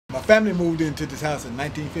My family moved into this house in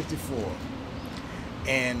 1954,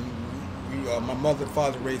 and my mother and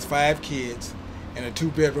father raised 5 kids in a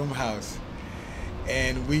 2-bedroom house,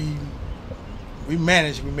 and we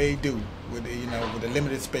managed, we made do with with a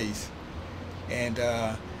limited space, and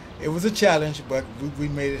it was a challenge, but we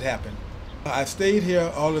made it happen. I stayed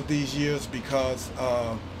here all of these years because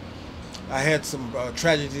I had some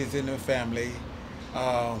tragedies in the family.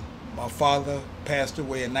 My father passed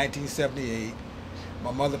away in 1978.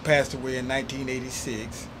 My mother passed away in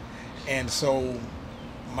 1986, and so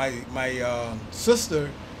my sister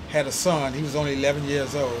had a son. He was only 11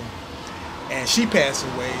 years old, and she passed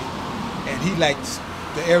away, and he liked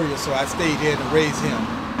the area, so I stayed here to raise him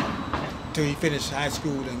till he finished high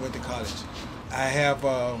school and went to college. I have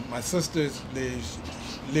my sister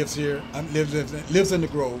lives here, lives in the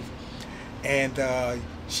Grove, and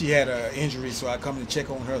she had an injury, so I come to check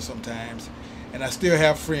on her sometimes. And I still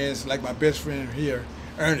have friends, like my best friend here,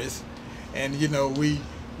 Ernest, and we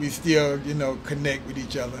still connect with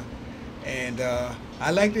each other, and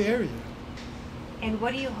I like the area. And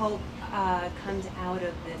what do you hope comes out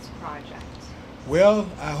of this project? Well,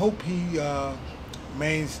 I hope he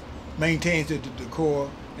maintains the decor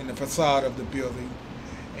and the facade of the building,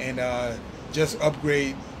 and just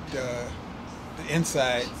upgrade the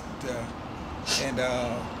inside, and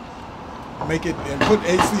make it, and put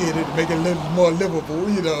AC in it to make it a little more livable,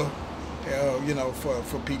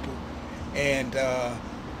 for people, and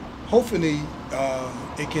hopefully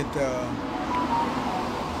it can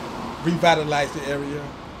revitalize the area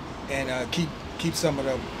and keep some of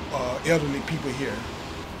the elderly people here.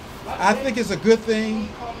 I think it's a good thing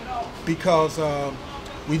because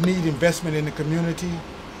we need investment in the community,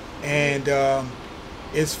 and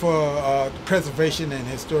it's for preservation and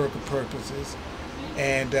historical purposes,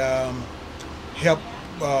 and help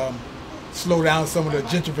slow down some of the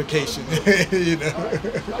gentrification.